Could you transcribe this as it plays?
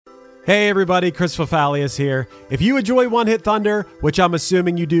Hey everybody, Chris Fafalius here. If you enjoy One Hit Thunder, which I'm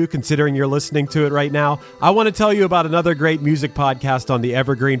assuming you do considering you're listening to it right now, I want to tell you about another great music podcast on the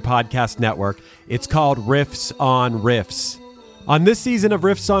Evergreen Podcast Network. It's called Riffs on Riffs. On this season of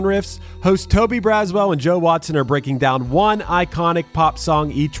Riffs on Riffs, hosts Toby Braswell and Joe Watson are breaking down one iconic pop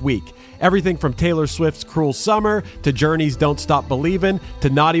song each week. Everything from Taylor Swift's Cruel Summer to Journey's Don't Stop Believin' to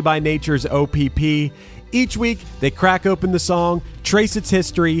Naughty by Nature's OPP. Each week, they crack open the song, trace its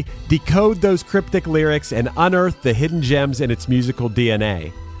history, decode those cryptic lyrics, and unearth the hidden gems in its musical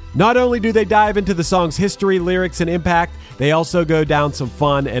DNA. Not only do they dive into the song's history, lyrics, and impact, they also go down some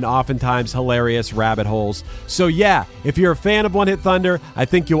fun and oftentimes hilarious rabbit holes. So yeah, if you're a fan of One Hit Thunder, I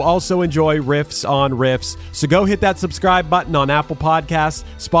think you'll also enjoy Riffs on Riffs. So go hit that subscribe button on Apple Podcasts,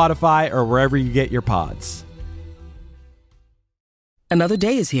 Spotify, or wherever you get your pods. Another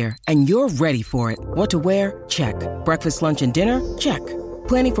day is here, and you're ready for it. What to wear? Check. Breakfast, lunch, and dinner? Check.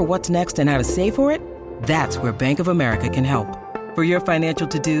 Planning for what's next and how to save for it? That's where Bank of America can help. For your financial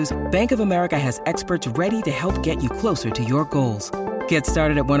to-dos, Bank of America has experts ready to help get you closer to your goals. Get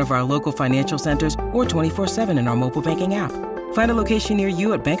started at one of our local financial centers or 24/7 in our mobile banking app. Find a location near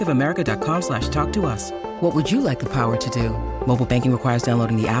you at bankofamerica.com/talktous. What would you like the power to do? Mobile banking requires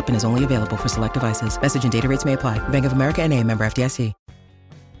downloading the app and is only available for select devices. Message and data rates may apply. Bank of America N.A., member FDIC.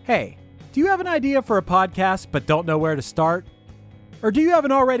 Hey, do you have an idea for a podcast but don't know where to start? Or do you have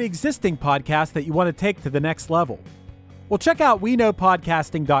an already existing podcast that you want to take to the next level? Well, check out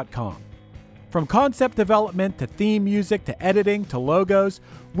WeKnowPodcasting.com. From concept development to theme music to editing to logos,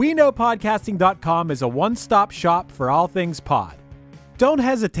 WeKnowPodcasting.com is a one-stop shop for all things pod. Don't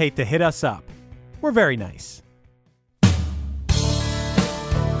hesitate to hit us up. We're very nice.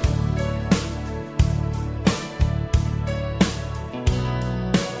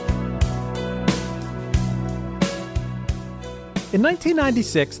 In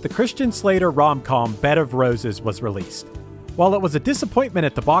 1996, the Christian Slater rom-com Bed of Roses was released. While it was a disappointment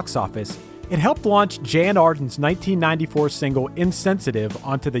at the box office, it helped launch Jann Arden's 1994 single Insensitive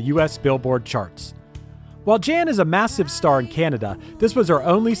onto the US Billboard charts. While Jann is a massive star in Canada, this was her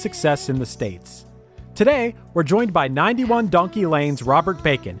only success in the States. Today, we're joined by 91 Donkey Lane's Robert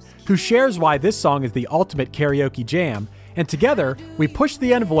Bacon, who shares why this song is the ultimate karaoke jam, and together, we push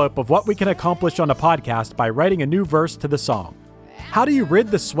the envelope of what we can accomplish on a podcast by writing a new verse to the song. How do you rid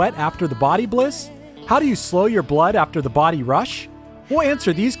the sweat after the body bliss? How do you slow your blood after the body rush? We'll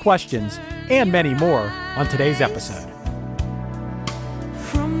answer these questions and many more on today's episode.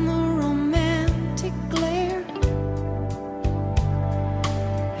 From the romantic glare,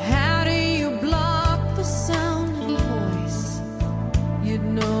 how do you block the sound of a voice you'd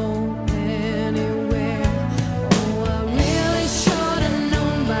know anywhere? Oh, I really should have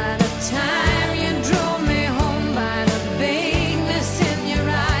known by the time you drove me home, by the vagueness in your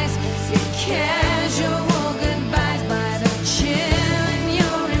eyes, your casual goodbyes, by the chill in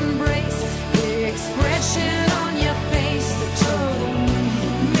your embrace, the expression on your face that told me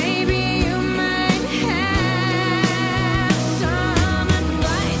maybe you might have some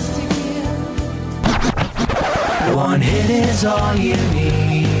advice to give. One hit is all you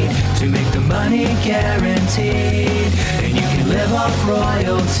need to make the money guaranteed, and you can live off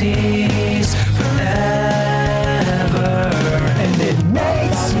royalties forever. And it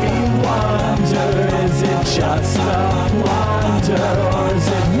makes me wonder, is it just a wonder, or is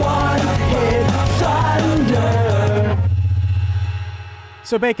it one hit thunder?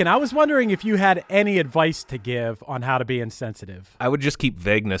 So Bacon, I was wondering if you had any advice to give on how to be insensitive. I would just keep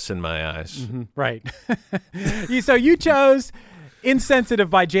vagueness in my eyes. Right. So you chose Insensitive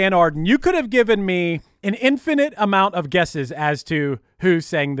by Jann Arden. You could have given me an infinite amount of guesses as to who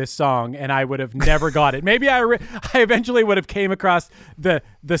sang this song, and I would have never got it. Maybe I eventually would have came across the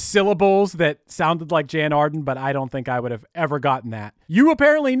syllables that sounded like Jann Arden, but I don't think I would have ever gotten that. You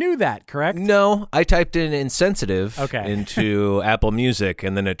apparently knew that, correct? No, I typed in Insensitive Okay. into Apple Music,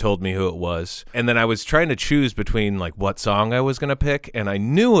 and then it told me who it was. And then I was trying to choose between like what song I was going to pick, and I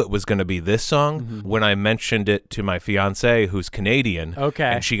knew it was going to be this song when I mentioned it to my fiance, who's Canadian. Okay.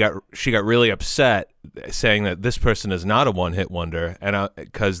 And she got really upset, saying that this person is not a one-hit wonder, and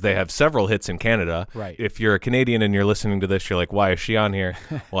because they have several hits in Canada. Right. If you're a Canadian and you're listening to this, you're like, why is she on here?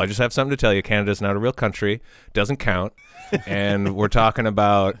 Well, I just have something to tell you. Canada's not a real country. Doesn't count. And we're talking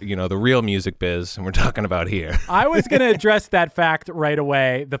about, the real music biz, and we're talking about here. I was going to address that fact right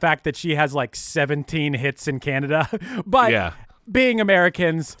away, the fact that she has like 17 hits in Canada. But Yeah. being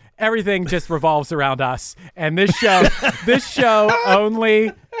Americans, everything just revolves around us. And this show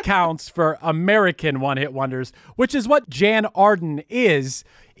only counts for American one-hit wonders, which is what Jann Arden is,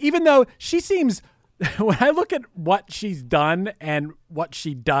 even though she seems when I look at what she's done and what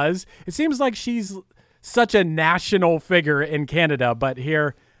she does, it seems like she's such a national figure in Canada, but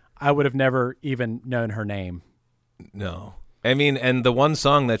here I would have never even known her name. No. I mean, and the one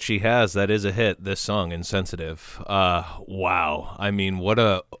song that she has that is a hit, this song, Insensitive. Wow. I mean, what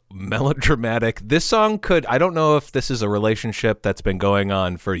a melodramatic. This song I don't know if this is a relationship that's been going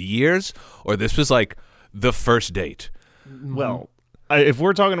on for years or this was like the first date. Well, if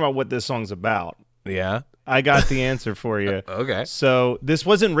we're talking about what this song's about, Yeah. I got the answer for you. Okay. So this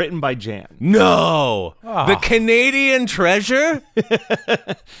wasn't written by Jan. No. The Canadian treasure?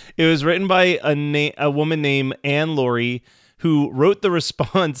 It was written by a woman named Anne Laurie, who wrote the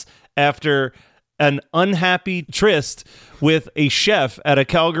response after an unhappy tryst with a chef at a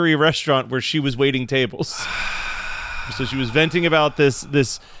Calgary restaurant where she was waiting tables. So she was venting about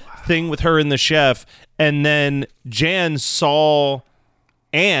this thing with her and the chef, and then Jan saw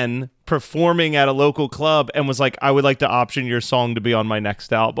Anne performing at a local club and was like, I would like to option your song to be on my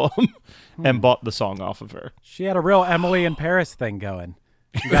next album, and bought the song off of her. She had a real Emily in Paris thing going.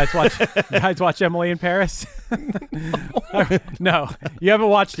 You guys watch Emily in Paris? No, you haven't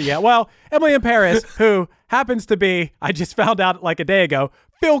watched it yet. Well, Emily in Paris, who happens to be, I just found out like a day ago,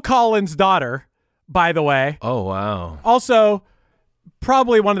 Phil Collins' daughter, by the way. Oh, wow. Also,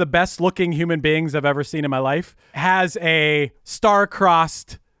 probably one of the best looking human beings I've ever seen in my life, has a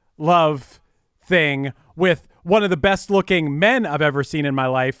star-crossed love thing with one of the best looking men I've ever seen in my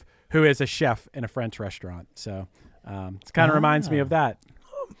life, who is a chef in a French restaurant. So it kind of reminds me of that.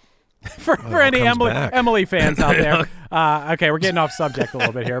 For any Emily fans out there. Okay, we're getting off subject a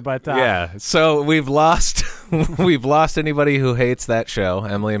little bit here, but yeah. So we've lost anybody who hates that show,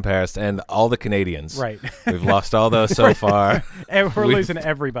 Emily in Paris, and all the Canadians. Right. We've lost all those so far. And we're losing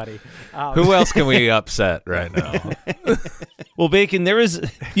everybody. Who else can we upset right now? Well, Bacon,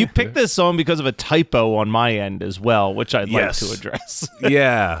 you picked this song because of a typo on my end as well, which I'd like to address.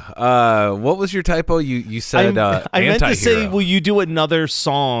 Yeah. What was your typo? You said I meant to say, Anti-Hero. will you do another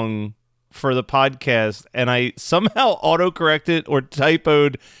song for the podcast? And I somehow autocorrected or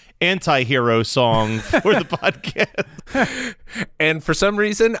typoed Anti-Hero song for the podcast. And for some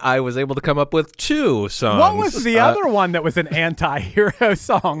reason, I was able to come up with 2 songs. What was the other one that was an anti-hero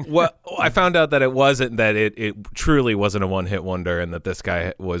song? Well, I found out that it wasn't, that it truly wasn't a one-hit wonder, and that this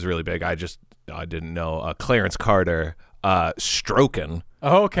guy was really big. I didn't know. Clarence Carter, Strokin'.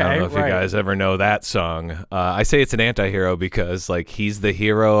 Okay, I don't know if you guys ever know that song. I say it's an anti-hero because like he's the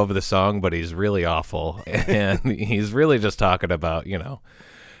hero of the song, but he's really awful, and he's really just talking about,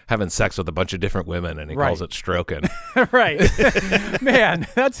 having sex with a bunch of different women, and he calls it stroking. Right. Man,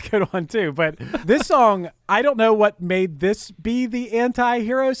 that's a good one too. But this song, I don't know what made this be the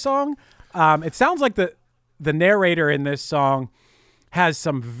anti-hero song. It sounds like the narrator in this song has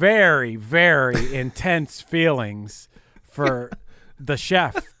some very, very intense feelings for the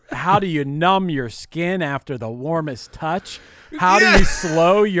chef. How do you numb your skin after the warmest touch? How do you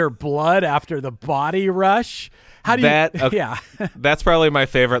slow your blood after the body rush? How do you? That's probably my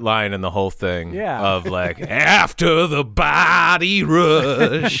favorite line in the whole thing. Yeah. Of like after the body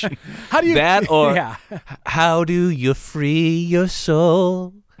rush. How do you? That or how do you free your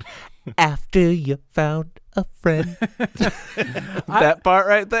soul after you found a friend? That part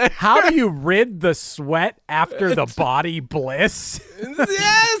right there. How do you rid the sweat after the body bliss?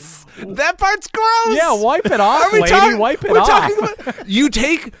 Yes. That part's gross. Yeah, wipe it off, lady. Wipe it off.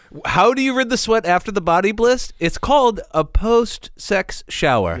 How do you rid the sweat after the body bliss? It's called a post-sex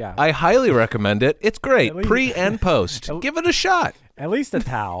shower. Yeah. I highly recommend it. It's great. least- Pre and post. Give it a shot. At least a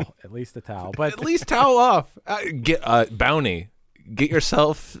towel. But At least towel off. Get Bounty. Get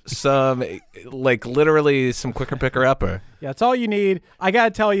yourself some, like literally some quicker picker upper. yeah, it's all you need. I got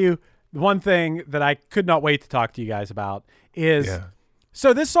to tell you, the one thing that I could not wait to talk to you guys about is,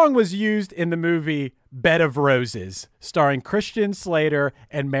 so this song was used in the movie Bed of Roses, starring Christian Slater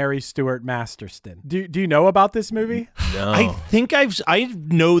and Mary Stuart Masterson. Do you know about this movie? No. I think I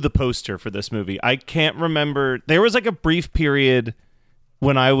know the poster for this movie. I can't remember. There was like a brief period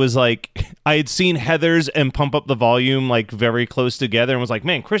when I was like, I had seen Heathers and Pump Up the Volume like very close together and was like,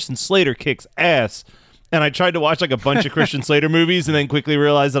 man, Christian Slater kicks ass. And I tried to watch like a bunch of Christian Slater movies and then quickly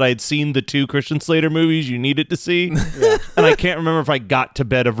realized that I had seen the 2 Christian Slater movies you needed to see. And I can't remember if I got to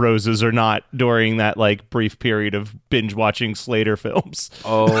Bed of Roses or not during that like brief period of binge watching Slater films.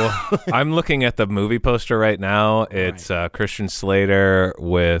 Oh, I'm looking at the movie poster right now. It's Christian Slater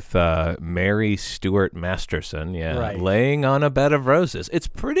with Mary Stuart Masterson, laying on a bed of roses. It's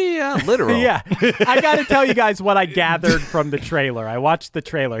pretty literal. Yeah. I got to tell you guys what I gathered from the trailer. I watched the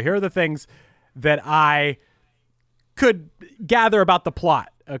trailer. Here are the things that I could gather about the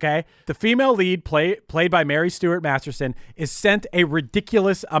plot okay? The female lead, played by Mary Stuart Masterson, is sent a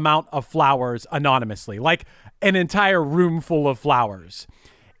ridiculous amount of flowers anonymously, like an entire room full of flowers.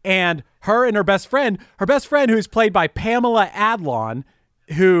 And her and her best friend who's played by Pamela Adlon,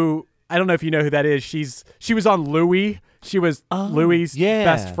 who, I don't know if you know who that is. She was on Louie. She was Louie's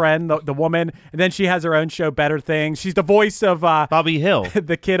best friend, the woman. And then she has her own show, Better Things. She's the voice of Bobby Hill,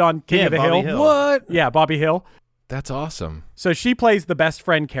 the kid on King of the Bobby Hill. What? Yeah, Bobby Hill. That's awesome. So she plays the best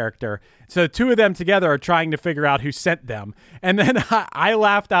friend character. So the two of them together are trying to figure out who sent them. And then I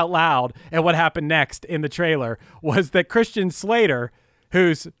laughed out loud at what happened next in the trailer was that Christian Slater,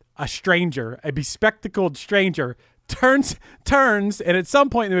 who's a stranger, a bespectacled stranger, turns, and at some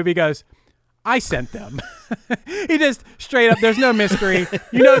point in the movie goes, I sent them. He just straight up, there's no mystery.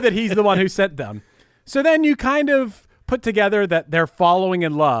 You know that he's the one who sent them. So then you kind of put together that they're falling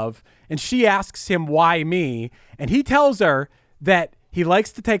in love, and she asks him, why me? And he tells her that he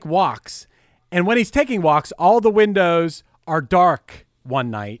likes to take walks. And when he's taking walks, all the windows are dark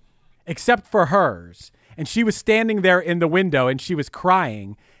one night, except for hers. And she was standing there in the window and she was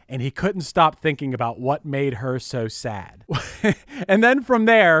crying, and he couldn't stop thinking about what made her so sad. And then from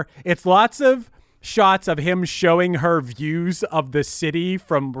there, it's lots of shots of him showing her views of the city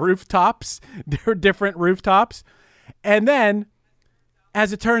from rooftops, different rooftops. And then,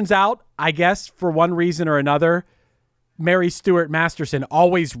 as it turns out, I guess for one reason or another, Mary Stuart Masterson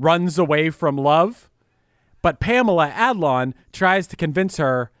always runs away from love. But Pamela Adlon tries to convince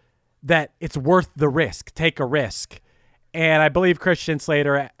her that it's worth the risk. Take a risk. And I believe Christian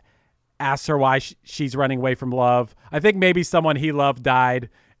Slater asks her why she's running away from love. I think maybe someone he loved died,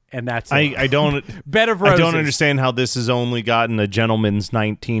 and that's it. I don't Bed of Roses. I don't understand how this has only gotten a gentleman's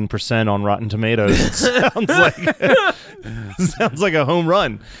 19% on Rotten Tomatoes. It sounds like a home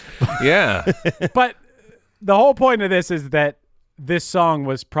run. Yeah. But the whole point of this is that this song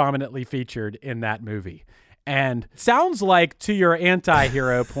was prominently featured in that movie. And it sounds like, to your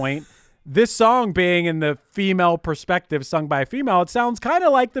anti-hero point, this song being in the female perspective, sung by a female, it sounds kind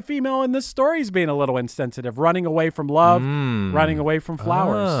of like the female in this story is being a little insensitive, running away from love, running away from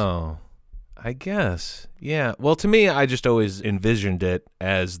flowers. Oh, I guess. Yeah. Well, to me, I just always envisioned it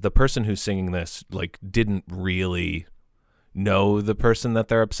as the person who's singing this, like, didn't really know the person that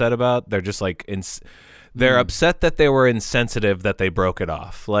they're upset about. They're just like, they're upset that they were insensitive, that they broke it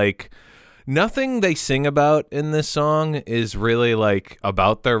off. Like, nothing they sing about in this song is really like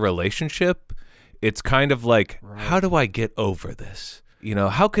about their relationship. It's kind of like, how do I get over this? You know,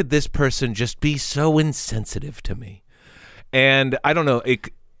 how could this person just be so insensitive to me? And I don't know.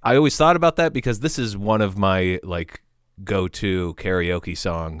 I always thought about that because this is one of my like go-to karaoke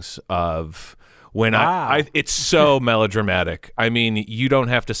songs of when it's so melodramatic. I mean, you don't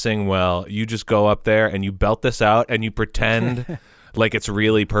have to sing well. You just go up there and you belt this out and you pretend like it's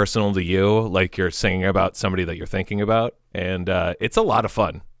really personal to you, like you're singing about somebody that you're thinking about. And it's a lot of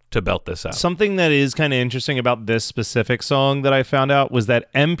fun to belt this out. Something that is kind of interesting about this specific song that I found out was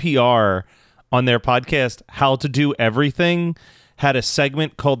that NPR on their podcast, How to Do Everything, had a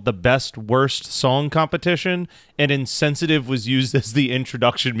segment called the Best Worst Song Competition, and Insensitive was used as the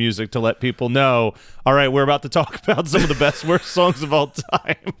introduction music to let people know, all right, we're about to talk about some of the best worst songs of all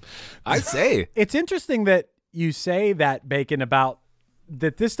time. I'd say. It's interesting that you say that, Bacon, about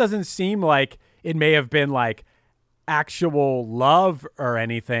that this doesn't seem like it may have been like actual love or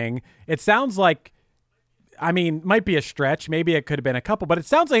anything. It sounds like, I mean, might be a stretch. Maybe it could have been a couple, but it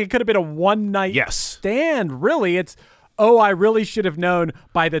sounds like it could have been a one-night stand. Really, it's, oh, I really should have known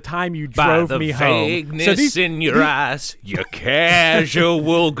by the time you drove me home. By the vagueness in your eyes, your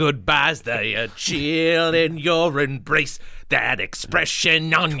casual goodbyes, the chill in your embrace, that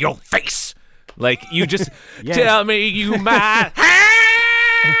expression on your face. Like, you just tell me you might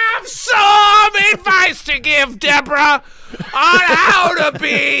have some advice to give Deborah on how to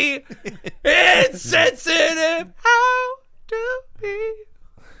be insensitive, how to be.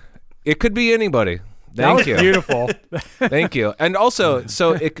 It could be anybody. Thank you. Beautiful. Thank you. And also,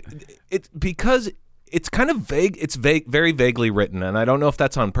 so it because it's kind of vague. It's very vaguely written, and I don't know if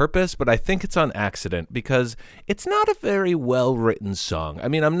that's on purpose, but I think it's on accident because it's not a very well written song. I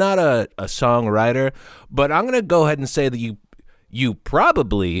mean, I'm not a songwriter, but I'm gonna go ahead and say that you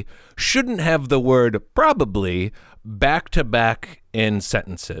probably shouldn't have the word probably back to back in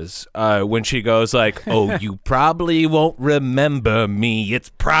sentences. When she goes like, "Oh, you probably won't remember me. It's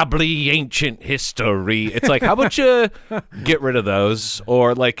probably ancient history." It's like, how about you get rid of those?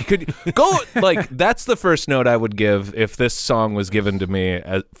 Or like, could you go like that's the first note I would give if this song was given to me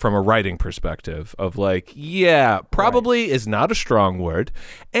from a writing perspective of like, yeah, probably is not a strong word,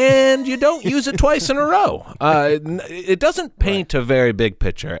 and you don't use it twice in a row. It doesn't paint a very big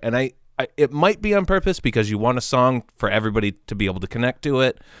picture, and it might be on purpose because you want a song for everybody to be able to connect to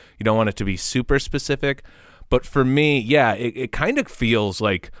it. You don't want it to be super specific. But for me, yeah, it kind of feels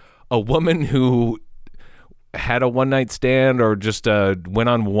like a woman who had a one-night stand or just went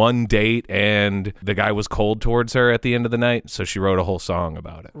on one date and the guy was cold towards her at the end of the night, so she wrote a whole song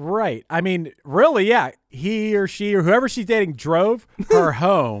about it. Right. I mean, really, yeah. He or she or whoever she's dating drove her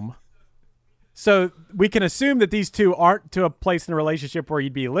home. So we can assume that these two aren't to a place in a relationship where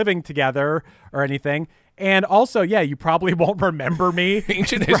you'd be living together or anything. And also, yeah, you probably won't remember me.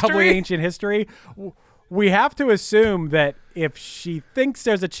 Ancient It's probably history? ancient history. We have to assume that if she thinks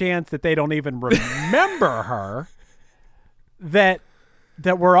there's a chance that they don't even remember her, that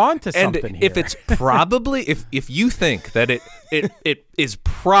we're on to something And here. if it's probably, if you think that it is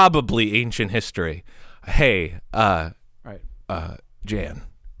probably ancient history, hey, right. Jan,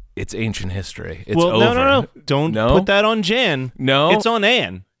 it's ancient history. It's well, over. no. Don't No? put that on Jan. No? It's on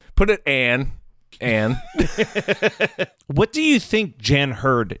Anne. Put it Anne. What do you think Jan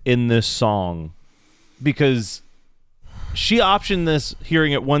heard in this song? Because she optioned this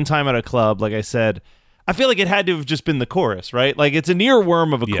hearing it one time at a club, like I said. I feel like it had to have just been the chorus, right? Like it's an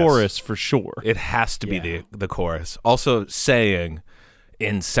earworm of a Yes. chorus for sure. It has to be the chorus. Also, saying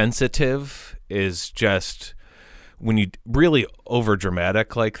insensitive is just when you really over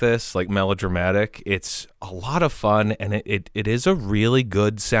dramatic like this, like melodramatic. It's a lot of fun, and it is a really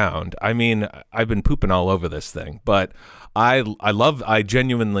good sound. I mean, I've been pooping all over this thing, but I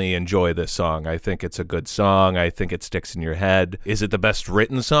genuinely enjoy this song. I think it's a good song. I think it sticks in your head. Is it the best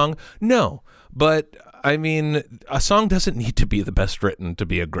written song? No, but I mean, a song doesn't need to be the best written to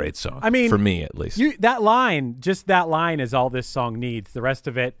be a great song. I mean, for me at least. That line is all this song needs. The rest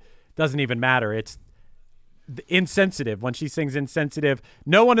of it doesn't even matter. It's insensitive. When she sings insensitive,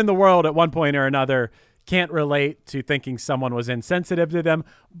 no one in the world at one point or another can't relate to thinking someone was insensitive to them.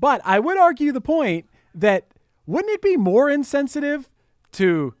 But I would argue the point that wouldn't it be more insensitive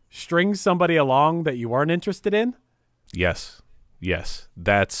to string somebody along that you weren't interested in? Yes.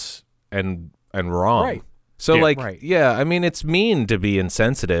 That's and wrong. Right. So Yeah. Right. yeah, I mean, it's mean to be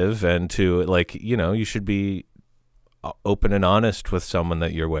insensitive and to like, you should be open and honest with someone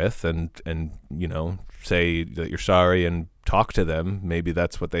that you're with and say that you're sorry and talk to them. Maybe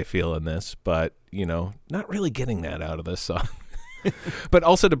that's what they feel in this, but not really getting that out of this song. But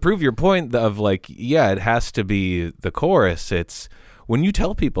also to prove your point of like, yeah, it has to be the chorus. It's when you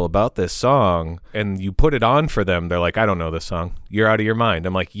tell people about this song and you put it on for them, they're like, I don't know this song. You're out of your mind.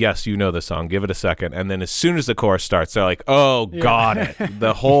 I'm like, yes, you know the song. Give it a second. And then as soon as the chorus starts, they're like, oh, got it.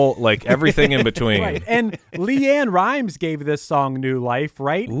 The whole, like everything in between. Right. And Leanne Rimes gave this song new life,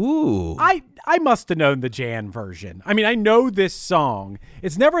 right? Ooh. I must have known the Jan version. I mean, I know this song.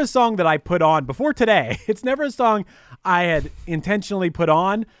 It's never a song that I put on before today. It's never a song I had intentionally put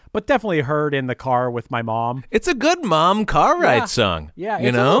on, but definitely heard in the car with my mom. It's a good mom car ride song. Yeah, you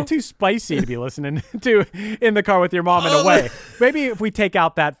it's a know? little too spicy to be listening to in the car with your mom in a way. Maybe if we take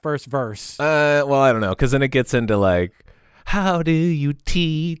out that first verse. Well, I don't know, because then it gets into like, how do you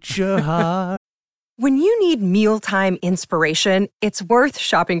teach your heart? When you need mealtime inspiration, it's worth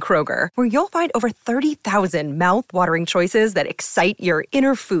shopping Kroger, where you'll find over 30,000 mouth-watering choices that excite your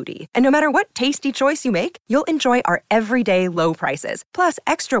inner foodie. And no matter what tasty choice you make, you'll enjoy our everyday low prices, plus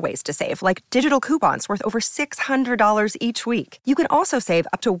extra ways to save, like digital coupons worth over $600 each week. You can also save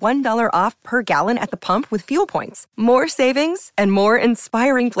up to $1 off per gallon at the pump with fuel points. More savings and more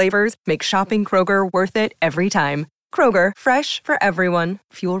inspiring flavors make shopping Kroger worth it every time. Kroger, fresh for everyone.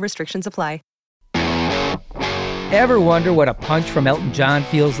 Fuel restrictions apply. Ever wonder what a punch from Elton John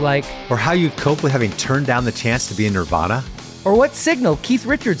feels like? Or how you'd cope with having turned down the chance to be in Nirvana? Or what signal Keith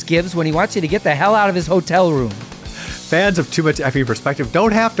Richards gives when he wants you to get the hell out of his hotel room? Fans of Too Much Effing Perspective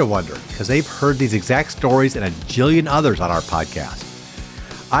don't have to wonder, because they've heard these exact stories and a jillion others on our podcast.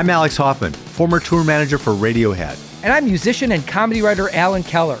 I'm Alex Hoffman, former tour manager for Radiohead. And I'm musician and comedy writer Alan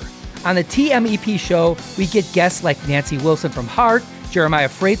Keller. On the TMEP show, we get guests like Nancy Wilson from Heart, Jeremiah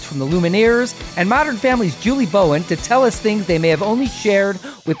Freites from the Lumineers, and Modern Family's Julie Bowen to tell us things they may have only shared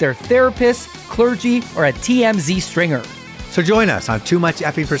with their therapist, clergy, or a TMZ stringer. So join us on Too Much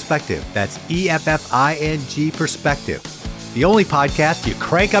Effing Perspective. That's EFFING Perspective. The only podcast you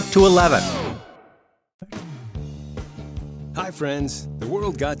crank up to 11. Hi, friends. The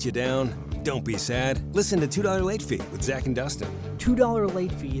world got you down. Don't be sad. Listen to $2 Late Fee with Zach and Dustin. $2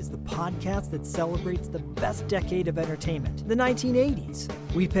 Late Fee is the podcast that celebrates the best decade of entertainment, the 1980s.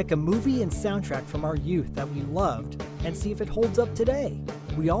 We pick a movie and soundtrack from our youth that we loved and see if it holds up today.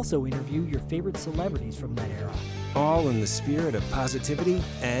 We also interview your favorite celebrities from that era. All in the spirit of positivity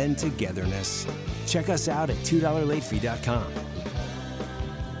and togetherness. Check us out at $2latefee.com.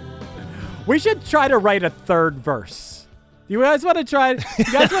 We should try to write a third verse. You guys want to try? You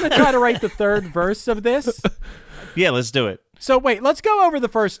guys want to try to write the third verse of this? Yeah, let's do it. So wait, let's go over the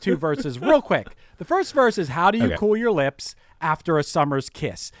first two verses real quick. The first verse is, how do you Okay. cool your lips after a summer's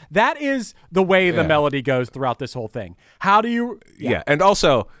kiss? That is the way the Yeah. melody goes throughout this whole thing. How do you? Yeah. And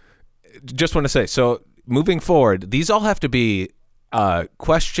also, just want to say, so moving forward, these all have to be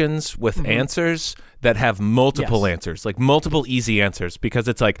questions with answers that have multiple Yes. answers, like multiple easy answers, because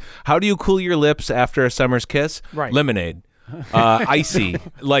it's like, how do you cool your lips after a summer's kiss? Right. Lemonade. Icy.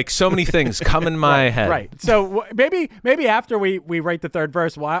 Like, so many things come in my head. Right. So maybe after we write the third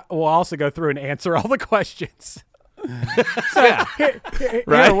verse, we'll also go through and answer all the questions. So here,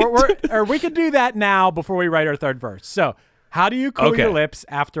 Right. or we can do that now before we write our third verse. So, how do you cool Okay. your lips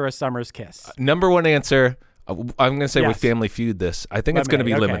after a summer's kiss? Number one answer, I'm going to say we Yes. Family Feud this. I think it's going to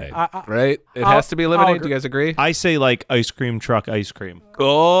be Lemonade, okay. lemonade, right? It I'll- has to be I'll lemonade. Do agree. you guys agree? I say like ice cream truck ice cream.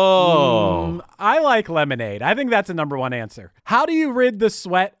 Oh. I like lemonade. I think that's a number one answer. How do you rid the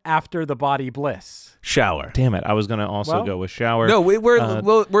sweat after the body bliss? Shower. Damn it! I was gonna also Well- go with shower. No, we're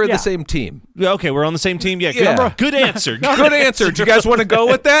yeah. the same team. Okay, we're on the same team. Yeah, good, Yeah. good answer. Good answer. Do you guys want to go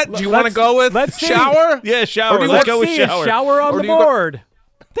with that? Do you want to go with let's see. shower? Yeah, shower. Or do you Let's want- go with See, shower. shower on Or the do you go- board.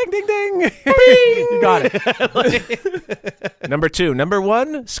 Ding, ding, ding. You got it. Number two. Number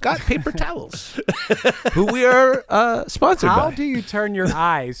one, Scott Paper Towels, who we are sponsored How by. do you turn your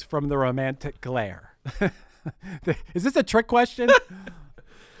eyes from the romantic glare? Is this a trick question?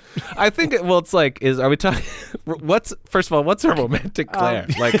 I think it's like, are we talking? First of all, what's a romantic glare?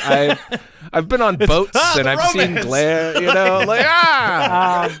 Like I've been on boats and I've seen glare. You know, like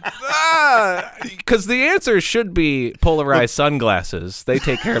because the answer should be polarized sunglasses. They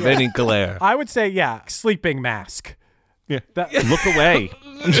take care of any glare. I would say, yeah, sleeping mask. Yeah. That- Look away.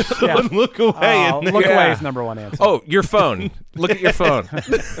 yeah. Look away. Oh, in there. look Yeah. away is number one answer. Oh, your phone. Look at your phone.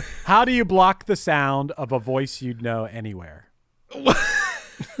 How do you block the sound of a voice you'd know anywhere?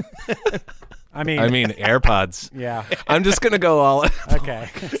 I mean, AirPods. yeah. I'm just gonna go all Okay.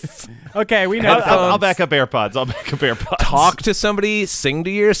 Okay, we know. I'll back up AirPods. talk to somebody, sing to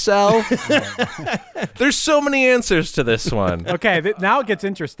yourself. There's so many answers to this one. Okay, now it gets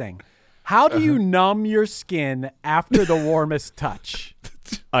interesting. How do you numb your skin after the warmest touch?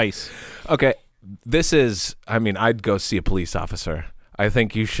 Ice. Okay, this is, I'd go see a police officer. I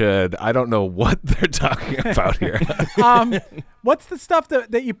think you should. I don't know what they're talking about here. What's the stuff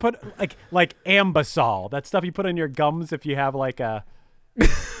that you put, like Ambisol? That stuff you put in your gums if you have like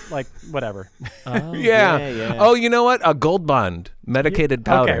whatever. Yeah. Oh, you know what? A Gold Bond medicated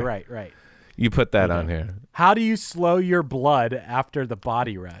powder. Okay, right. You put that on here. How do you slow your blood after the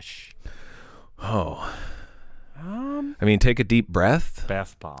body rush? Oh. Take a deep breath.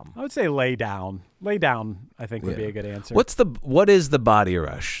 Bath bomb. I would say lay down. Lay down, I think, would be a good answer. What is the body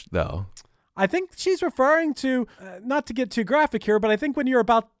rush though? I think she's referring to, not to get too graphic here, but I think when you're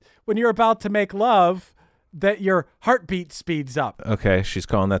about to make love, that your heartbeat speeds up. Okay, she's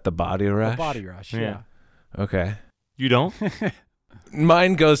calling that the body rush. The body rush, yeah. Okay. You don't?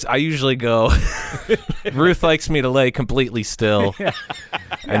 Mine goes, I usually go, Ruth likes me to lay completely still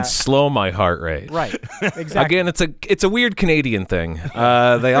and slow my heart rate. Right, exactly. Again, it's a weird Canadian thing.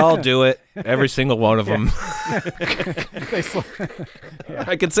 They all do it, every single one of them.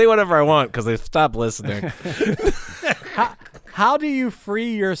 I can say whatever I want because they stop listening. How do you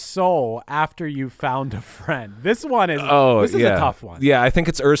free your soul after you found a friend? This one is this is a tough one. Yeah, I think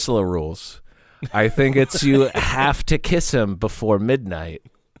it's Ursula rules. I think it's you have to kiss him before midnight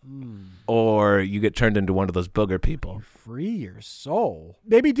or you get turned into one of those booger people. Free your soul.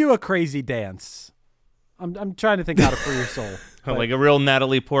 Maybe do a crazy dance. I'm trying to think how to free your soul. Like a real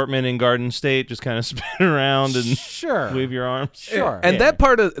Natalie Portman in Garden State, just kind of spin around and sure. wave your arms. Sure. And that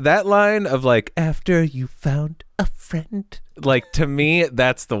part of that line of like, after you found a friend, like to me,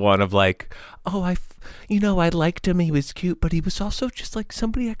 that's the one of like, oh, I liked him. He was cute, but he was also just like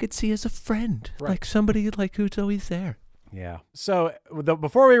somebody I could see as a friend, like somebody like who's always there. Yeah. So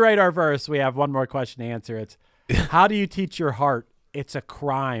before we write our verse, we have one more question to answer. It's how do you teach your heart it's a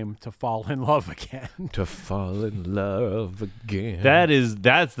crime to fall in love again? To fall in love again.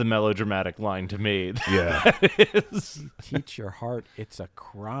 That's the melodramatic line to me. Yeah. Teach your heart it's a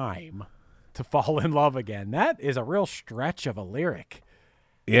crime. to fall in love again. That is a real stretch of a lyric.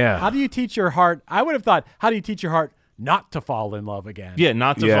 Yeah. How do you teach your heart? I would have thought, how do you teach your heart not to fall in love again? Yeah,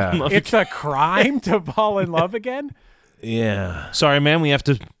 not to fall in love. It's a crime to fall in love again? Yeah. Sorry, man. We have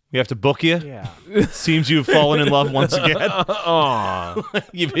to book you. Yeah. Seems you've fallen in love once again. Aw.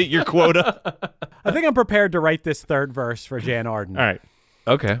 You've hit your quota. I think I'm prepared to write this third verse for Jan Arden. All right.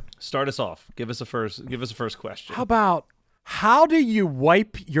 Okay. Start us off. Give us a first question. How about, how do you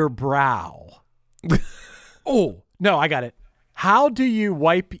wipe your brow? Oh, no, I got it. How do you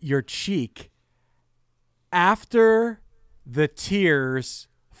wipe your cheek after the tears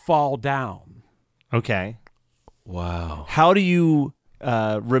fall down? Okay. Wow. How do you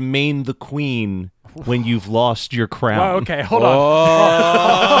remain the queen when you've lost your crown? Well, okay, hold on.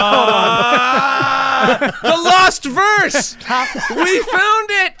 The lost verse. We found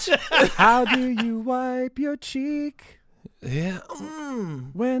it. How do you wipe your cheek Yeah.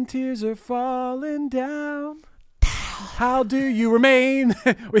 when tears are falling down? How do you remain?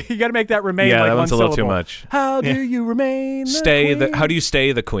 You got to make that remain. Yeah, like that one's one a little too syllable. much. How do you remain? How do you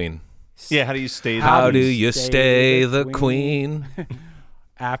stay the queen? Yeah, how do you stay there? How do you stay the queen?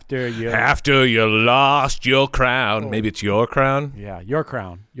 After you? After you lost your crown. Maybe it's your crown. Yeah, your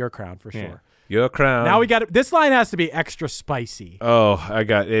crown for sure. Your crown. Now we got it. This line has to be extra spicy. Oh,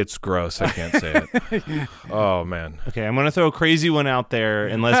 it's gross. I can't say it. Oh man. Okay, I'm gonna throw a crazy one out there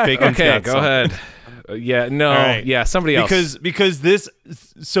unless Bacon's Okay, got go something. ahead. Yeah, no, All right. yeah, somebody else. Because this.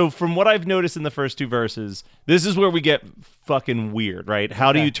 So from what I've noticed in the first two verses, this is where we get fucking weird, right?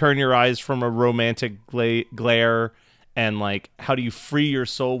 How do you turn your eyes from a romantic glare, and like how do you free your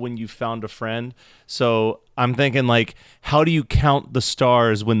soul when you found a friend? So I'm thinking like, how do you count the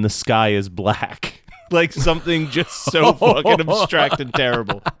stars when the sky is black? Like something just so fucking abstract and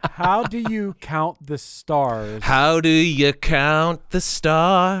terrible. How do you count the stars? How do you count the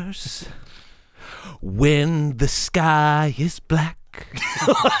stars when the sky is black?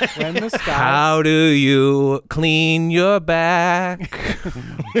 When the sky. How do you clean your back?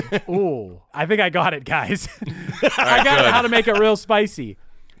 Ooh, I think I got it, guys. I got how to make it real spicy.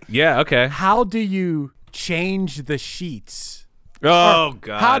 Yeah, okay. How do you change the sheets? Oh,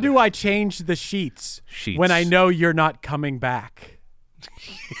 God. How do I change the sheets when I know you're not coming back?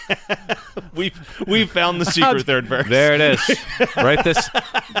 We've found the secret third verse. There it is. Write this.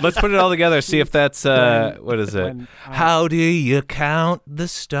 Let's put it all together. See if that's what is it? How do you count the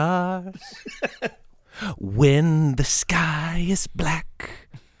stars when the sky is black?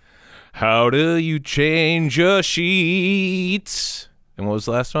 How do you change your sheets? And what was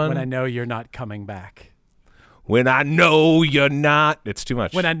the last one? When I know you're not coming back. When I know you're not. It's too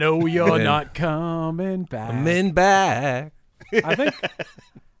much. When I know you're not coming back. Coming back. I think.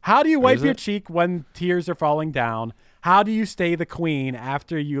 How do you wipe your cheek when tears are falling down? How do you stay the queen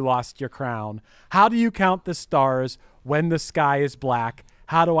after you lost your crown? How do you count the stars when the sky is black?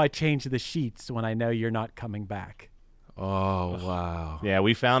 How do I change the sheets when I know you're not coming back? Oh, wow. Yeah,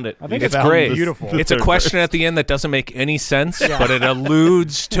 we found it. I think It's great. Beautiful. It's a question at the end that doesn't make any sense, but it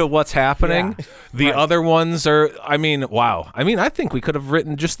alludes to what's happening. Yeah. The other ones are, I mean, wow. I mean, I think we could have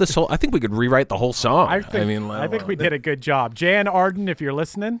written just this whole, I think we could rewrite the whole song. I think we did a good job. Jan Arden, if you're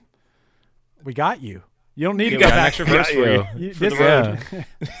listening, we got you. You don't need to go got an back. extra verse for you.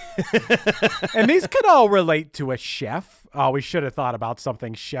 And these could all relate to a chef. Oh, we should have thought about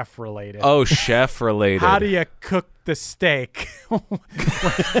something chef related. Oh, chef related. How do you cook the steak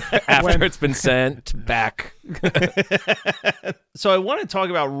after it's been sent back? So I want to talk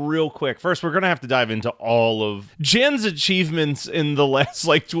about real quick. First, we're going to have to dive into all of Jan's achievements in the last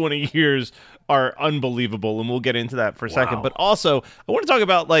 20 years are unbelievable, and we'll get into that for a second. But also, I want to talk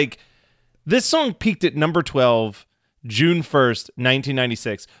about this song peaked at number 12 June 1st,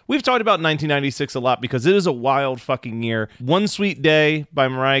 1996. We've talked about 1996 a lot because it is a wild fucking year. One Sweet Day by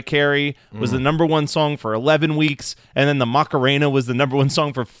Mariah Carey was the number one song for 11 weeks, and then the Macarena was the number one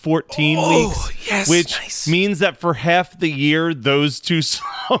song for 14 weeks. Yes, which means that for half the year, those two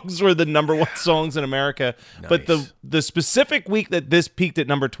songs were the number one songs in America. Nice. But the specific week that this peaked at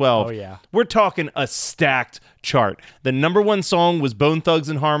number 12, we're talking a stacked chart. The number one song was Bone Thugs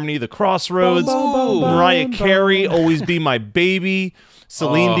and Harmony, The Crossroads, Mariah Carey, Always Be My Baby,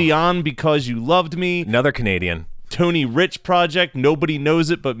 Celine Dion, Because You Loved Me, another Canadian, Tony Rich Project, Nobody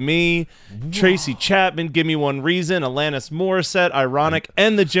Knows It But Me, Tracy Chapman, Give Me One Reason, Alanis Morissette, Ironic,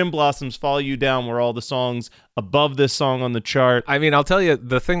 and the Gin Blossoms, Fall You Down were all the songs above this song on the chart. I mean, I'll tell you,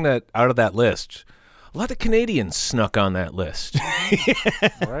 the thing that out of that list, a lot of Canadians snuck on that list.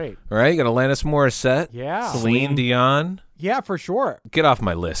 Right. Right? You got Alanis Morissette. Yeah. Celine Dion. Yeah, for sure. Get off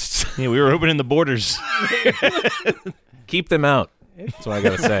my list. Yeah, we were opening the borders. Keep them out. That's what I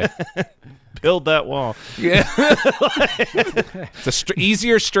got to say. build that wall. Yeah. It's a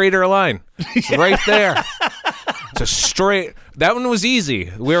easier, straighter line. It's right there. It's a straight. That one was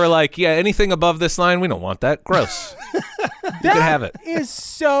easy. We were like, yeah, anything above this line, we don't want that. Gross. You can have it. Is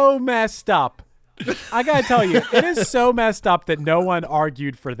so messed up. I gotta tell you, it is so messed up that no one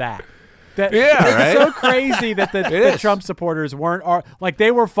argued for that. It's so crazy that the Trump supporters weren't like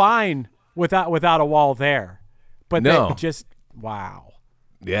they were fine without a wall there, but they just wow.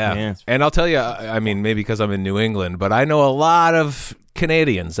 Yeah. And I'll tell you, I mean, maybe because I'm in New England, but I know a lot of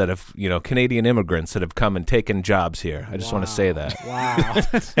Canadians that have, Canadian immigrants that have come and taken jobs here. I just want to say that. Wow.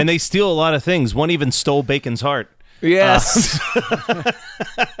 And they steal a lot of things. One even stole Bacon's heart. Yes.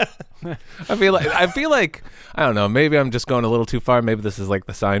 I feel like I don't know, maybe I'm just going a little too far. Maybe this is like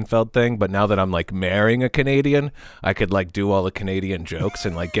the Seinfeld thing, but now that I'm like marrying a Canadian, I could like do all the Canadian jokes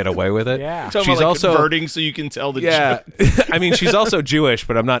and like get away with it. Yeah. She's About, also converting so you can tell the joke. I mean, she's also Jewish,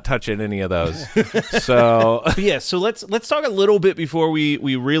 but I'm not touching any of those. So so let's talk a little bit before we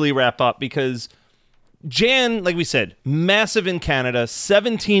really wrap up, because Jan, like we said, massive in Canada,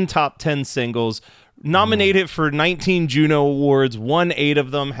 17 top 10 singles, nominated for 19 Juno Awards, won 8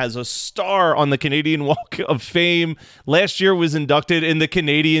 of them, has a star on the Canadian Walk of Fame. Last year was inducted in the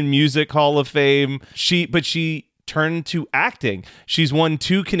Canadian Music Hall of Fame. She turned to acting. She's won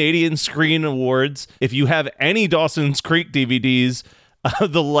 2 Canadian Screen Awards. If you have any Dawson's Creek DVDs,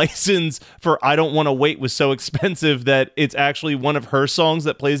 the license for I Don't Want to Wait was so expensive that it's actually one of her songs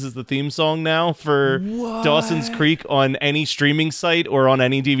that plays as the theme song now for Dawson's Creek on any streaming site or on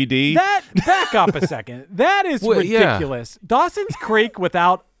any DVD. Back up a second. That is ridiculous. Yeah. Dawson's Creek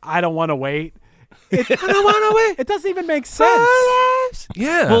without I Don't Want to Wait. I don't want to wait. It doesn't even make sense.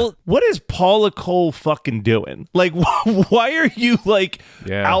 Yeah. Well, what is Paula Cole fucking doing? Like, why are you like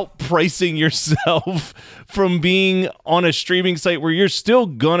outpricing yourself from being on a streaming site where you're still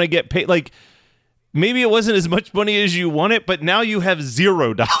gonna get paid? Like, maybe it wasn't as much money as you wanted, but now you have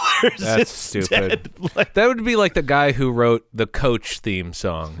 $0. That's stupid. Like, that would be like the guy who wrote the Coach theme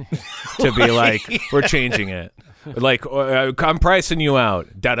song to be like, we're changing it. Like, I'm pricing you out.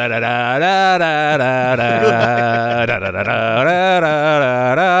 Da da da da da da da da da da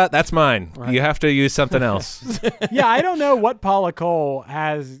da da. That's mine. Right. You have to use something else. Yeah, I don't know what Paula Cole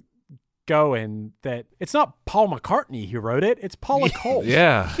has going. That it's not Paul McCartney who wrote it. It's Paula Cole.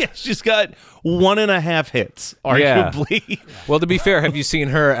 Yeah, she's got 1.5 hits, arguably. Yeah. Well, to be fair, have you seen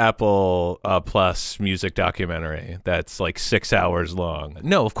her Apple Plus music documentary? That's like 6 hours long.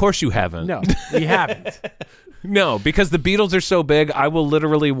 No, of course you haven't. No, we haven't. No, because the Beatles are so big, I will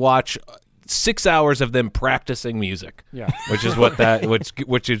literally watch 6 hours of them practicing music. Yeah, which is what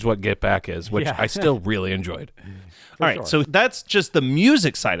which is what Get Back is, which I still really enjoyed. All right, so that's just the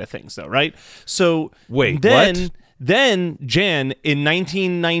music side of things, though, right? So wait, then Jan in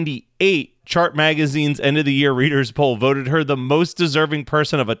 1998. Chart Magazine's end of the year readers poll voted her the most deserving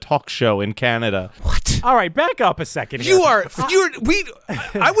person of a talk show in Canada. What? All right, back up a second.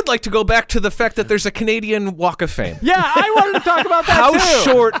 I would like to go back to the fact that there's a Canadian Walk of Fame. Yeah, I wanted to talk about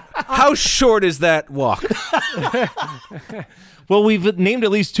that How short is that walk? Well, we've named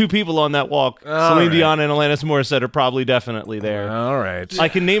at least 2 people on that walk. Celine Dion and Alanis Morissette are probably definitely there. All right. I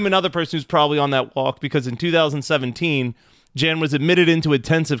can name another person who's probably on that walk because in 2017, Jan was admitted into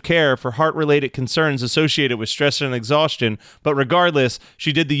intensive care for heart-related concerns associated with stress and exhaustion. But regardless,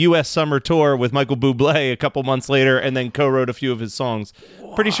 she did the U.S. summer tour with Michael Bublé a couple months later and then co-wrote a few of his songs.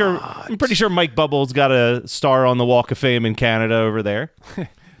 I'm pretty sure Mike Bubbles got a star on the Walk of Fame in Canada over there. Do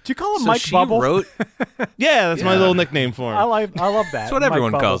you call him Mike Bubble? Wrote? Yeah, that's my little nickname for him. I love that. That's what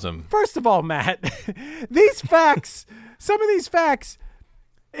everyone calls him. First of all, Matt, these facts, some of these facts,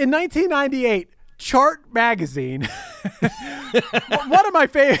 in 1998, Chart Magazine, one of my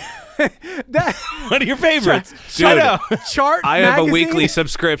favorite. One of your favorites. Dude, Chart I have Magazine? a weekly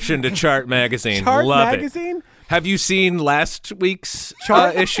subscription to Chart Magazine. Chart Love Magazine? it. Have you seen last week's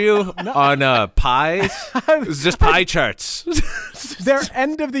issue on pies? It was just pie charts. Their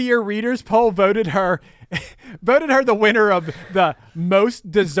end of the year readers poll voted her the winner of the most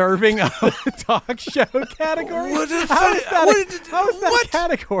deserving of a talk show category. How is that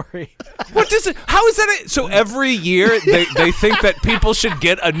category? What does it? How is that? So every year they think that people should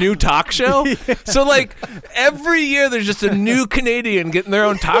get a new talk show. Yeah. So like every year there's just a new Canadian getting their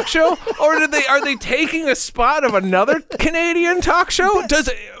own talk show, or are they taking a spot of another Canadian talk show?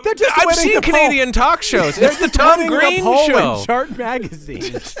 I've seen Canadian talk shows. It's the Tom Green show. In Chart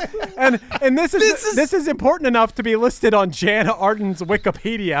Magazine, and this is important enough to be listed on Jana Arden's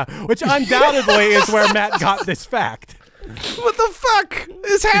Wikipedia, which undoubtedly is where Matt got this fact. What the fuck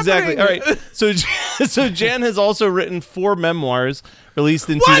is happening? Exactly. All right. So Jan has also written 4 memoirs released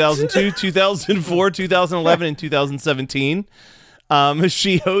in 2002, 2004, 2011, and 2017.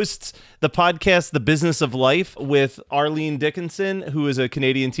 She hosts the podcast The Business of Life with Arlene Dickinson, who is a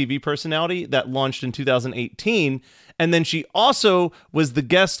Canadian TV personality that launched in 2018. And then she also was the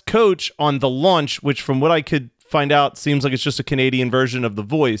guest coach on The Launch, which from what I could find out seems like it's just a Canadian version of The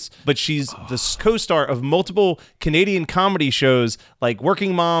Voice, but she's the co-star of multiple Canadian comedy shows like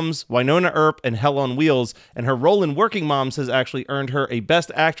Working Moms, Winona Earp, and Hell on Wheels, and her role in Working Moms has actually earned her a Best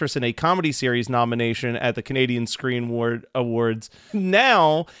Actress in a Comedy Series nomination at the Canadian Screen Awards.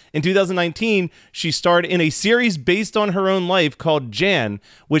 Now, in 2019, she starred in a series based on her own life called Jan,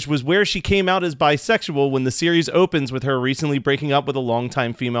 which was where she came out as bisexual when the series opens with her recently breaking up with a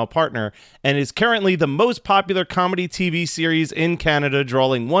longtime female partner, and is currently the most popular comedy TV series in Canada,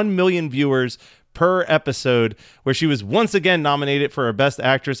 drawing 1 million viewers per episode, where she was once again nominated for a Best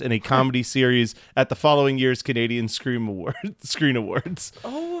Actress in a Comedy Series at the following year's Canadian Screen Awards.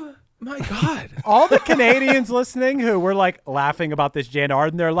 Oh my God. All the Canadians listening who were like laughing about this Jan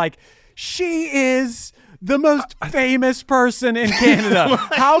Arden, they're like, she is the most famous person in Canada.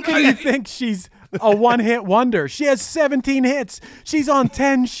 How can you think she's a one-hit wonder? She has 17 hits. She's on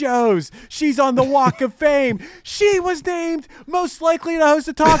 10 shows. She's on the Walk of Fame. She was named most likely to host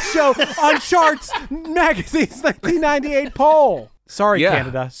a talk show on Charts Magazine's 1998 poll. Sorry, Yeah.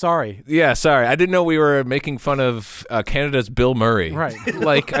 Canada. Sorry. Yeah, sorry. I didn't know we were making fun of Canada's Bill Murray. Right.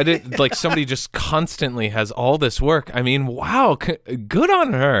 Like I did. Like somebody just constantly has all this work. I mean, wow, good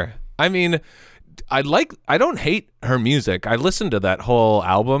on her. I mean, I don't hate her music. I listened to that whole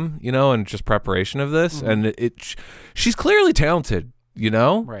album, in just preparation of this, and she's clearly talented,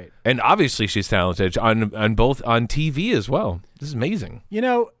 Right. And obviously she's talented on both on TV as well. This is amazing.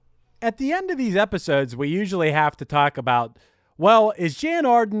 At the end of these episodes, we usually have to talk about, well, is Jan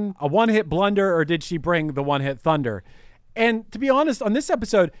Arden a one-hit blunder, or did she bring the one-hit thunder? And to be honest, on this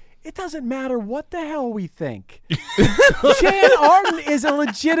episode, it doesn't matter what the hell we think. Jan Arden is a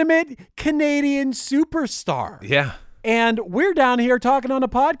legitimate Canadian superstar. Yeah. And we're down here talking on a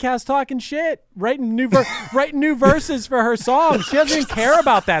podcast, talking shit, writing new verses for her song. She doesn't even care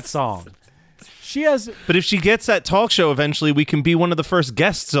about that song. But if she gets that talk show eventually, we can be one of the first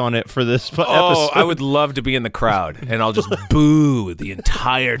guests on it for this episode. I would love to be in the crowd, and I'll just boo the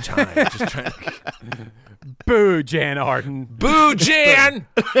entire time. Just trying to... Boo, Jan Arden. Boo, Jan!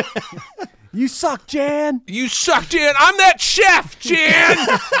 You suck, Jan. You suck, Jan. I'm that chef, Jan.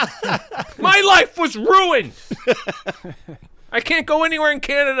 My life was ruined. I can't go anywhere in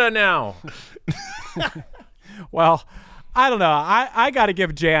Canada now. Well, I don't know. I got to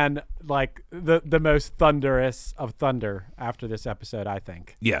give Jan like the most thunderous of thunder after this episode, I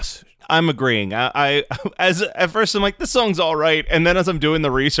think. Yes. I'm agreeing. I at first I'm like, this song's all right, and then as I'm doing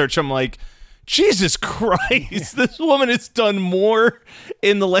the research, I'm like, Jesus Christ, this woman has done more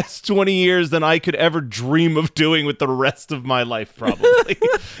in the last 20 years than I could ever dream of doing with the rest of my life, probably.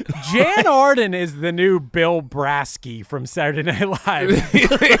 Jan Arden is the new Bill Brasky from Saturday Night Live.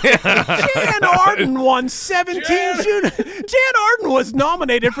 Jan Arden won 17 Junos. Jan Arden was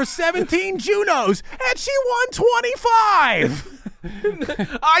nominated for 17 Junos, and she won 25.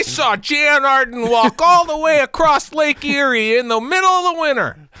 I saw Jan Arden walk all the way across Lake Erie in the middle of the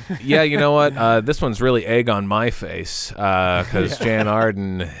winter. Yeah, you know what? This one's really egg on my face because Jan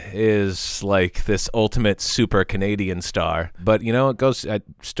Arden is like this ultimate super Canadian star. But I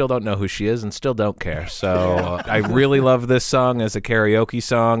still don't know who she is and still don't care. So I really love this song as a karaoke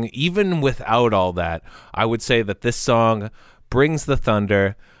song. Even without all that, I would say that this song brings the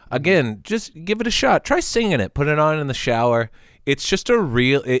thunder. Again, just give it a shot. Try singing it. Put it on in the shower. It's just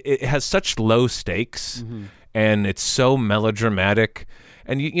it has such low stakes, and it's so melodramatic,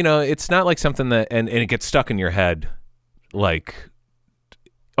 and it's not like something that and it gets stuck in your head like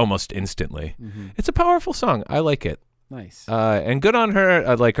almost instantly. It's a powerful song. I like it. Nice. And good on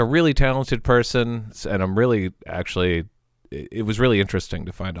her, like a really talented person, and I'm really actually it was really interesting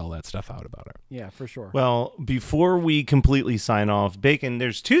to find all that stuff out about her. Yeah, for sure. Well, before we completely sign off, Bacon,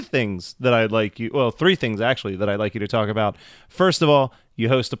 there's 2 things that I'd like you, 3 things actually that I'd like you to talk about. First of all, you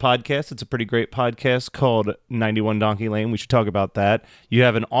host a podcast. It's a pretty great podcast called 91 Donkey Lane. We should talk about that. You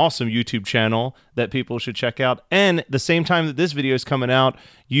have an awesome YouTube channel that people should check out. And the same time that this video is coming out,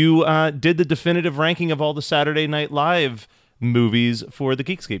 you did the definitive ranking of all the Saturday Night Live movies for the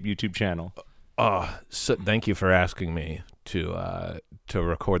Geekscape YouTube channel. So thank you for asking me to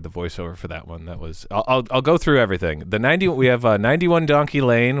record the voiceover for that one. That was I'll go through everything. We have 91 Donkey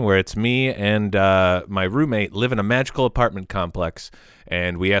Lane, where it's me and my roommate live in a magical apartment complex,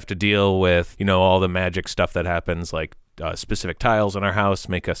 and we have to deal with all the magic stuff that happens, like specific tiles in our house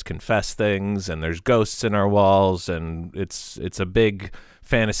make us confess things, and there's ghosts in our walls, and it's a big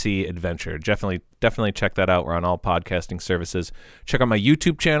fantasy adventure. Definitely check that out. We're on all podcasting services. Check out my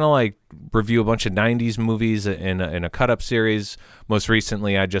YouTube channel. I review a bunch of 90s movies in a cut-up series. Most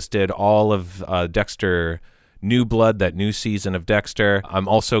recently, I just did all of Dexter New Blood, that new season of Dexter. I'm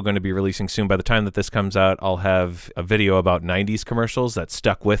also going to be releasing soon. By the time that this comes out, I'll have a video about 90s commercials that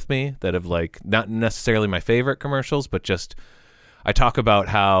stuck with me, that have not necessarily my favorite commercials, but just I talk about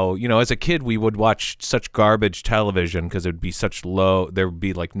how, as a kid, we would watch such garbage television because it would be there would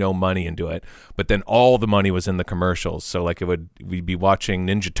be no money into it. But then all the money was in the commercials. So we'd be watching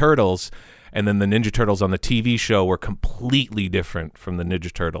Ninja Turtles, and then the Ninja Turtles on the TV show were completely different from the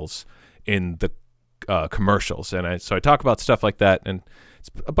Ninja Turtles in the commercials. And so I talk about stuff like that, and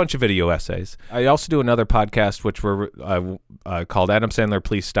it's a bunch of video essays. I also do another podcast, which we're called Adam Sandler,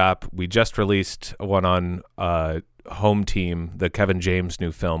 Please Stop. We just released one on Home Team, the Kevin James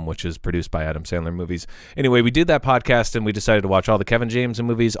new film, which is produced by Adam Sandler Movies. Anyway, we did that podcast, and we decided to watch all the Kevin James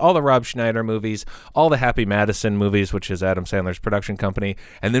movies, all the Rob Schneider movies, all the Happy Madison movies, which is Adam Sandler's production company.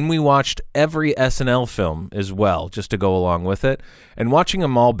 And then we watched every SNL film as well, just to go along with it. And watching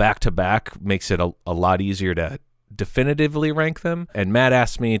them all back to back makes it a lot easier to definitively rank them. And Matt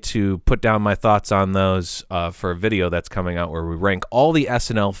asked me to put down my thoughts on those for a video that's coming out where we rank all the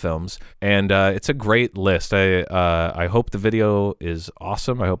SNL films, and it's a great list. I hope the video is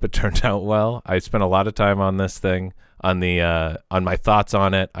awesome. I hope it turns out well. I spent a lot of time on this thing, on my thoughts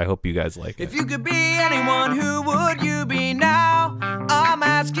on it. I hope you guys like it. If you could be anyone, who would you be now? I'm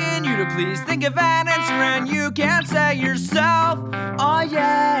asking you to please think of an answer, and you can say yourself, oh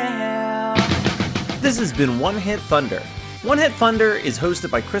yeah. This has been One Hit Thunder. One Hit Thunder is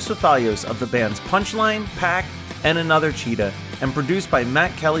hosted by Chris Fafalios of the bands Punchline, Pack, and Another Cheetah, and produced by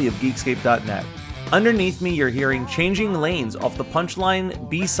Matt Kelly of Geekscape.net. Underneath me, you're hearing Changing Lanes off the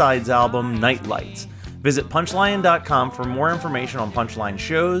Punchline B-Sides album Nightlights. Visit punchline.com for more information on Punchline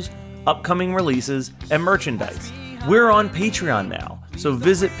shows, upcoming releases, and merchandise. We're on Patreon now, so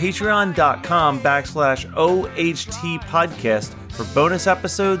visit patreon.com/OHT podcast for bonus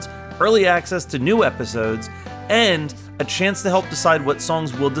episodes, early access to new episodes, and a chance to help decide what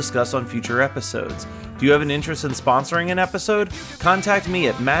songs we'll discuss on future episodes. Do you have an interest in sponsoring an episode? Contact me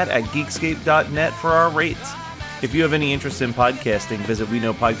at matt@geekscape.net for our rates. If you have any interest in podcasting, visit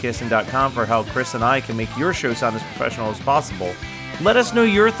weknowpodcasting.com for how Chris and I can make your show sound as professional as possible. Let us know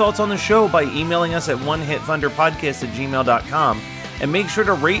your thoughts on the show by emailing us at onehitthunderpodcast@gmail.com, and make sure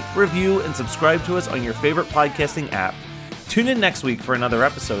to rate, review, and subscribe to us on your favorite podcasting app. Tune in next week for another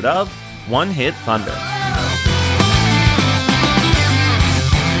episode of One Hit Thunder.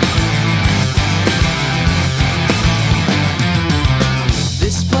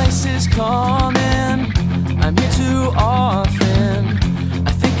 This place is calming, I'm here too often.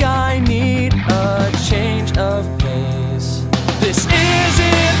 I think I need a change of pace. This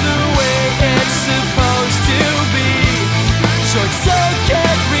isn't the way it's supposed to be. Short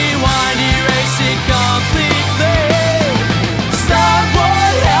circuit, rewind, erase it completely.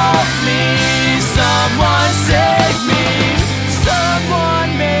 Someone help me, someone save me,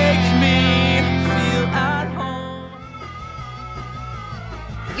 someone make me feel at home.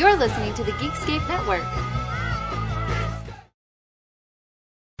 You're listening to the Geekscape Network.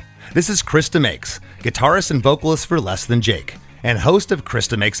 This is Krista Makes, guitarist and vocalist for Less Than Jake, and host of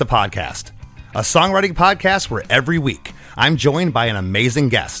Krista Makes a Podcast, a songwriting podcast where every week I'm joined by an amazing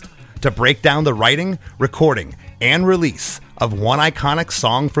guest to break down the writing, recording, and release of one iconic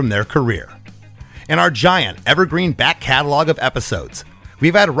song from their career. In our giant evergreen back catalog of episodes,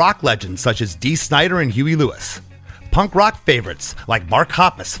 we've had rock legends such as Dee Snider and Huey Lewis, punk rock favorites like Mark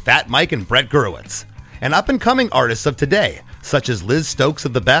Hoppus, Fat Mike, and Brett Gurewitz, and up-and-coming artists of today such as Liz Stokes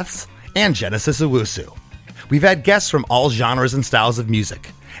of the Beths and Genesis Owusu. We've had guests from all genres and styles of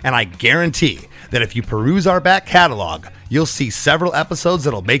music, and I guarantee that if you peruse our back catalog, you'll see several episodes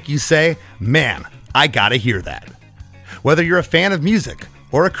that'll make you say, man, I gotta hear that. Whether you're a fan of music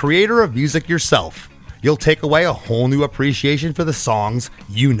or a creator of music yourself, you'll take away a whole new appreciation for the songs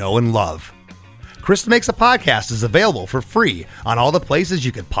you know and love. Krista Makes a Podcast is available for free on all the places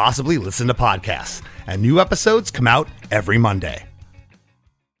you could possibly listen to podcasts, and new episodes come out every Monday.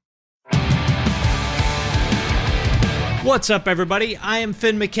 What's up, everybody? I am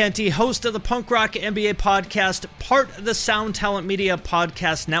Finn McKenty, host of the Punk Rock MBA podcast, part of the Sound Talent Media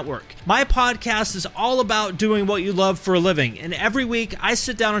Podcast Network. My podcast is all about doing what you love for a living, and every week I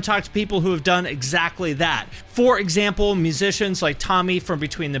sit down and talk to people who have done exactly that. For example, musicians like Tommy from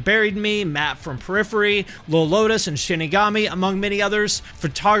Between the Buried and Me, Matt from Periphery, Lil Lotus and Shinigami, among many others,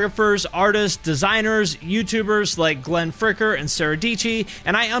 photographers, artists, designers, YouTubers like Glenn Fricker and Sarah Dici,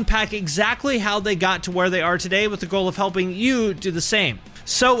 and I unpack exactly how they got to where they are today with the goal of helping you do the same.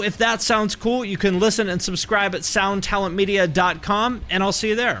 So if that sounds cool, you can listen and subscribe at soundtalentmedia.com, and I'll see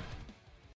you there.